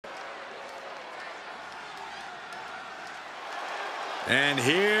And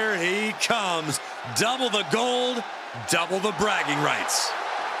here he comes. Double the gold, double the bragging rights.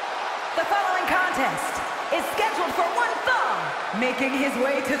 The following contest is scheduled for one fall. Making his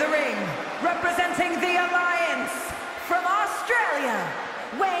way to the ring, representing the Alliance from Australia,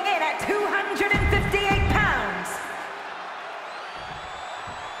 weighing in at 258 pounds.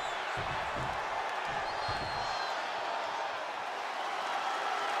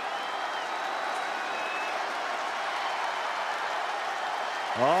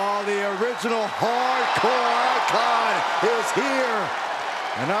 Oh, the original hardcore icon is here.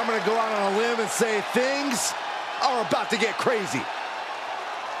 And I'm going to go out on a limb and say things are about to get crazy.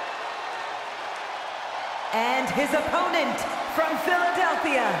 And his opponent from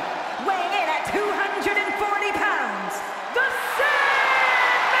Philadelphia, weighing in at 240 pounds, the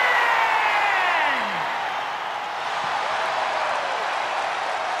Sandman!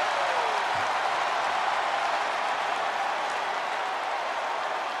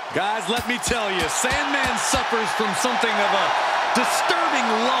 Guys, let me tell you, Sandman suffers from something of a disturbing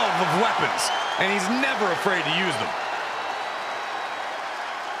love of weapons, and he's never afraid to use them.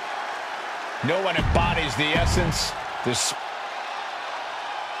 No one embodies the essence. The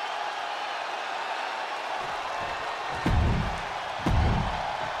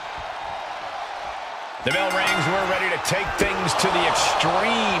bell rings. We're ready to take things to the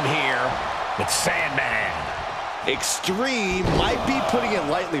extreme here with Sandman. Extreme might be putting it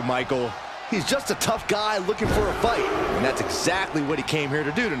lightly, Michael. He's just a tough guy looking for a fight, and that's exactly what he came here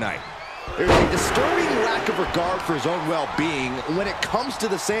to do tonight. There's a disturbing lack of regard for his own well-being when it comes to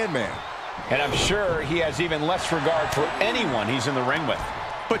the Sandman. And I'm sure he has even less regard for anyone he's in the ring with.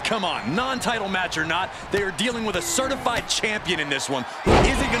 But come on, non-title match or not, they are dealing with a certified champion in this one who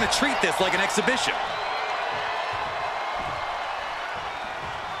isn't going to treat this like an exhibition.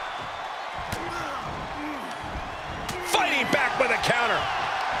 Fighting back with a counter.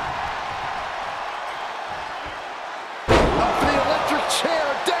 Up for the electric chair,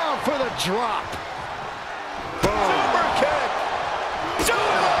 down for the drop. Super kick.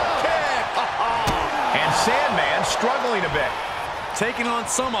 Super kick. And Sandman struggling a bit. Taking on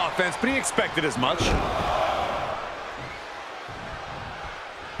some offense, but he expected as much.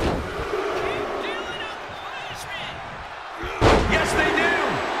 Yes, they do.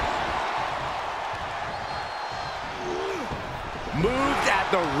 Moved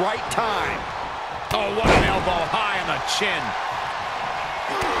at the right time. Oh, what an elbow high on the chin.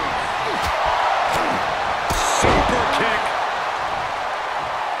 Super kick.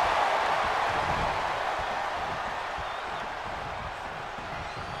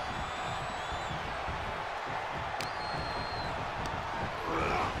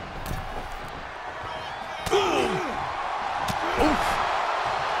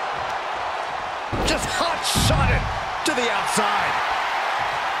 Just hot-shotted to the outside.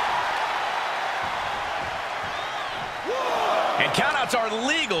 And countouts are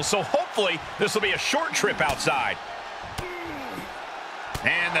legal, so hopefully this will be a short trip outside.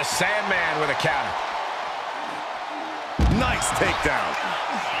 And the Sandman with a counter. Nice takedown.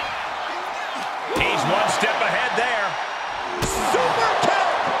 He's one step ahead there. Super kick.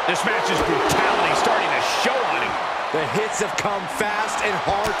 This match's brutality starting to show on him. The hits have come fast and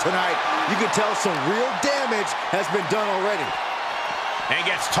hard tonight. You can tell some real damage has been done already. And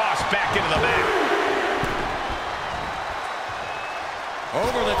gets tossed back into the mat.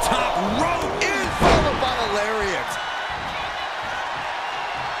 Over the top rope. In followed by the lariat.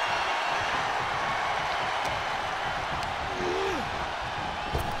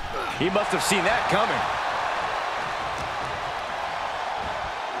 He must have seen that coming.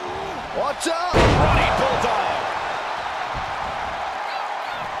 Watch out! Running bulldog.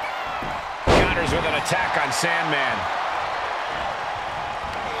 Counters with an attack on Sandman.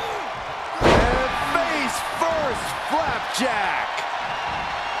 And face first, flapjack.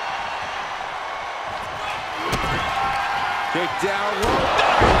 Kick down low.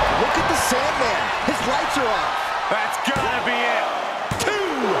 Look at the Sandman. His lights are off. That's gotta be it.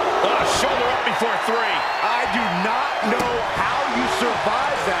 Shoulder up before three. I do not know how you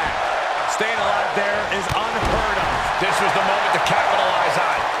survive that. Staying alive there is unheard of. This was the moment to capitalize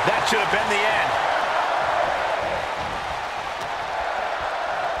on. That should have been the end.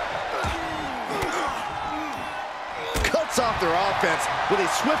 Cuts off their offense with a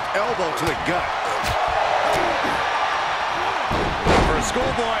swift elbow to the gut. For a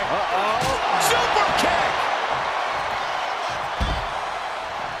schoolboy. Uh-oh. Super kick!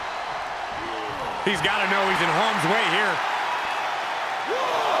 He's got to know he's in harm's way here.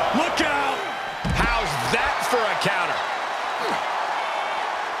 Look out! How's that for a counter?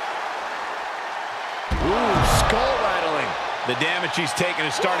 Ooh, skull rattling. The damage he's taken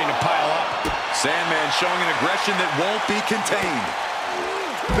is starting to pile up. Sandman showing an aggression that won't be contained.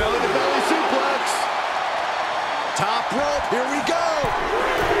 Belly-to-belly suplex. Top rope, here we go.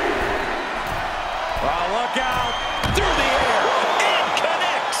 Oh, look out. Through the air. It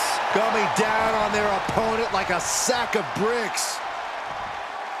connects. Coming down on their opponent like a sack of bricks.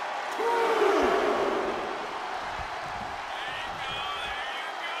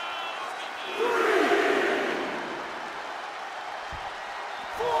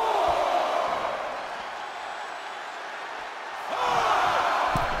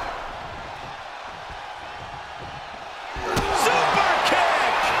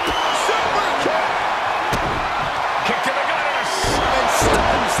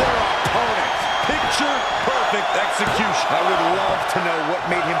 Execution. I would love to know what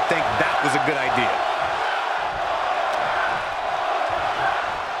made him think that was a good idea.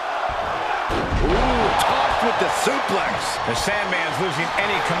 Ooh, tossed with the suplex. The Sandman's losing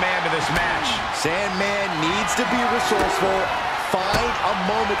any command of this match. Sandman needs to be resourceful. Find a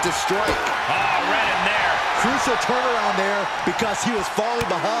moment to strike. Oh, right in there. Crucial turnaround there because he was falling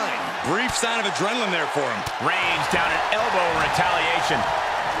behind. Brief sign of adrenaline there for him. Reigns down an elbow in retaliation.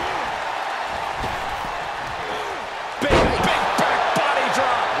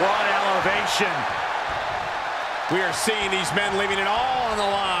 What elevation. We are seeing these men leaving it all on the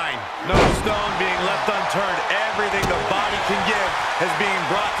line. No stone being left unturned. Everything the body can give is being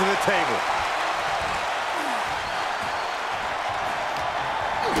brought to the table.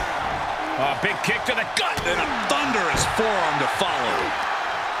 A big kick to the gut. And a thunderous forearm to follow.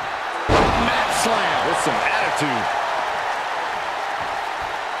 Mat slam with some attitude.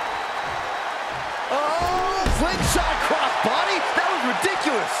 Oh, slingshot cross body. That was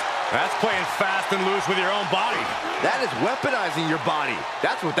ridiculous. That's playing fast and loose with your own body. That is weaponizing your body.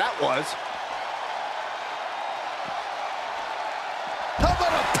 That's what that was. How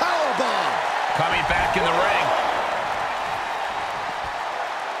about a powerbomb? Coming back in the ring.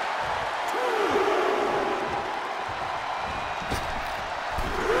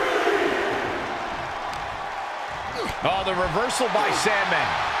 Oh, the reversal by Sandman.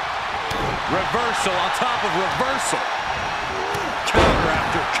 Reversal on top of reversal. Counter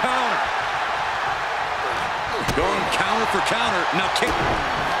after counter. Going counter for counter. Now kick.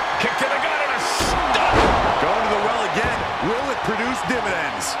 Kick to the gut and a stop. Going to the well again. Will it produce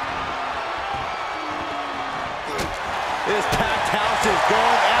dividends? This packed house is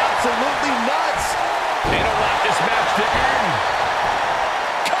going absolutely nuts. They don't want this match to end.